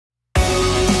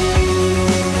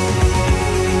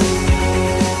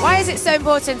it so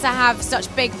important to have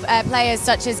such big players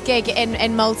such as Gig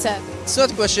in Malta? It's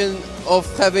not a question of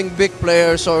having big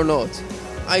players or not.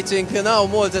 I think now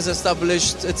Malta has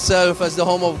established itself as the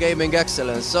home of gaming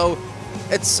excellence, so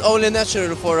it's only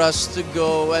natural for us to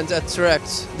go and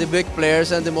attract the big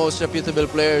players and the most reputable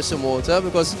players in Malta,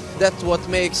 because that's what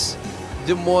makes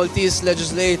the Maltese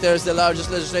legislators the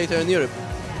largest legislator in Europe.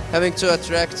 Having to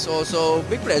attract also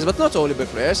big players, but not only big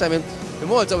players. I mean, in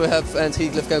Malta we have, and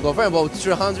Heathcliff can confirm, about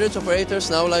 300 operators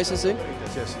now licensing.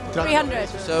 Yes. 300.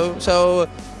 So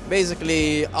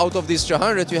basically, out of these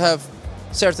 300, you have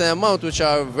certain amount which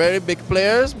are very big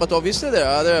players, but obviously there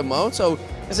are other amounts. So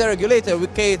as a regulator, we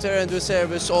cater and we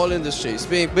service all industries,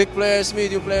 being big players,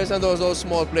 medium players, and also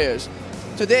small players.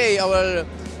 Today, our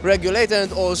regulator,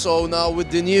 and also now with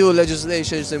the new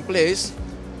legislations in place,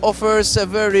 offers a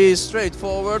very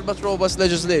straightforward but robust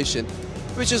legislation,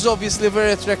 which is obviously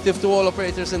very attractive to all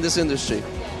operators in this industry.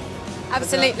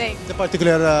 Absolutely. The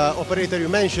particular operator you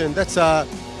mentioned, that's a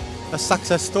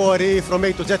success story from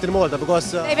A to Z in Malta,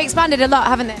 because They've expanded a lot,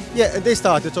 haven't they? yeah, they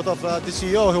started sort of the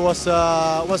CEO who was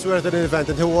once we were at an event,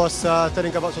 and he was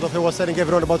telling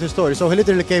everyone about his story. So he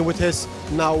literally came with his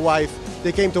now wife.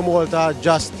 They came to Malta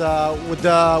just with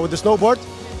the snowboard.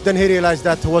 Then he realized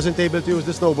that he wasn't able to use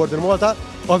the snowboard in Malta,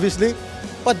 obviously.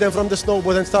 But then from the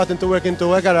snowboard and starting to work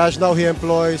into a garage, now he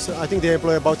employs, I think they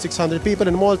employ about 600 people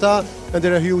in Malta, and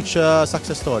they're a huge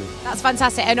success story. That's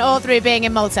fantastic, and all through being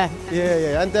in Malta.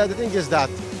 Yeah. And the thing is that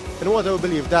in Malta we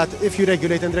believe that if you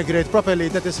regulate and regulate properly,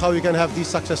 that is how you can have these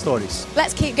success stories.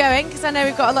 Let's keep going, because I know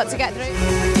we've got a lot to get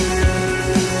through.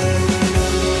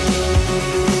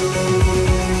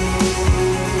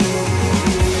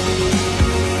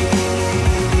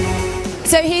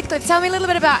 So Heathcliff, tell me a little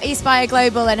bit about Espire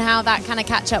Global and how that kind of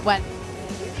catch-up went.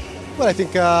 Well, I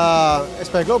think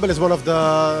Espire Global is one of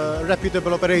the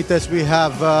reputable operators we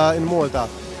have in Malta.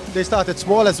 They started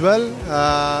small as well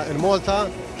in Malta.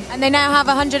 And they now have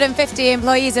 150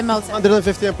 employees in Malta.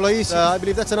 150 employees. I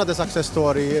believe that's another success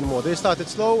story in Malta. They started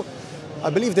slow. I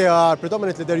believe they are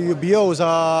predominantly, their UBOs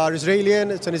are Israeli.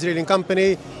 It's an Israeli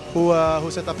company who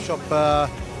set up shop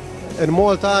in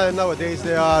Malta, and nowadays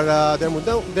they are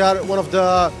one of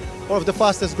the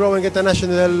fastest growing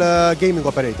international gaming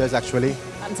operators, actually.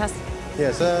 Fantastic.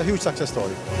 Yes, a huge success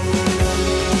story.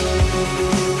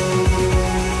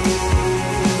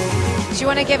 Do you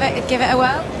want to give it a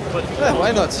whirl? Yeah,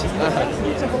 why not?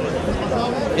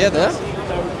 Yeah, there.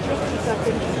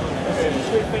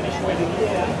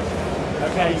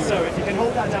 Okay, so if you can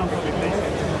hold that down for me,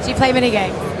 please. Do you play mini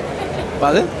games?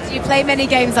 Pardon? Do you play mini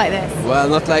games like this? Well,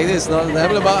 not like this.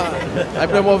 I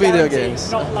play more video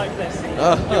games. Not like this.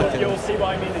 Oh, okay. You'll see what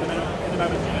I mean in a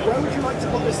moment. Where would you like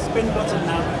to put this spin button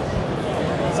now?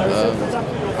 So, for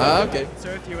example, Okay. So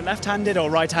if you were left-handed or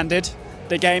right-handed,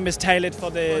 the game is tailored for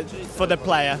the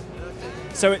player.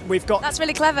 So we've got. That's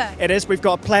really clever. It is. We've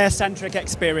got a player-centric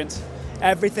experience.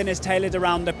 Everything is tailored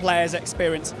around the player's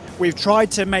experience. We've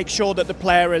tried to make sure that the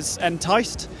player is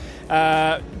enticed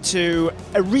to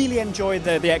really enjoy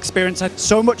the experience.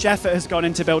 So much effort has gone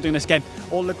into building this game.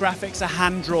 All the graphics are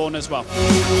hand-drawn as well.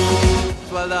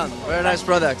 Well done. Very nice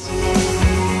product.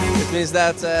 It means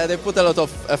that they put a lot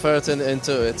of effort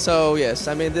into it. So yes,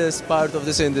 I mean, this is part of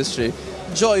this industry.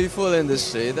 Joyful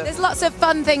industry. There's lots of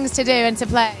fun things to do and to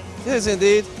play. Yes,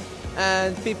 indeed.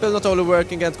 And people not only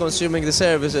working and consuming the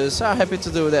services are happy to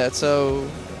do that. So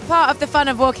Part of the fun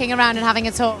of walking around and having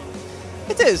a tour.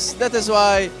 it is. That is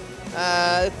why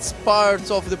it's part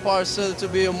of the parcel to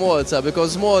be in Malta,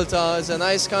 because Malta is a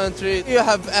nice country. You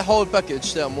have a whole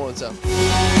package there in Malta.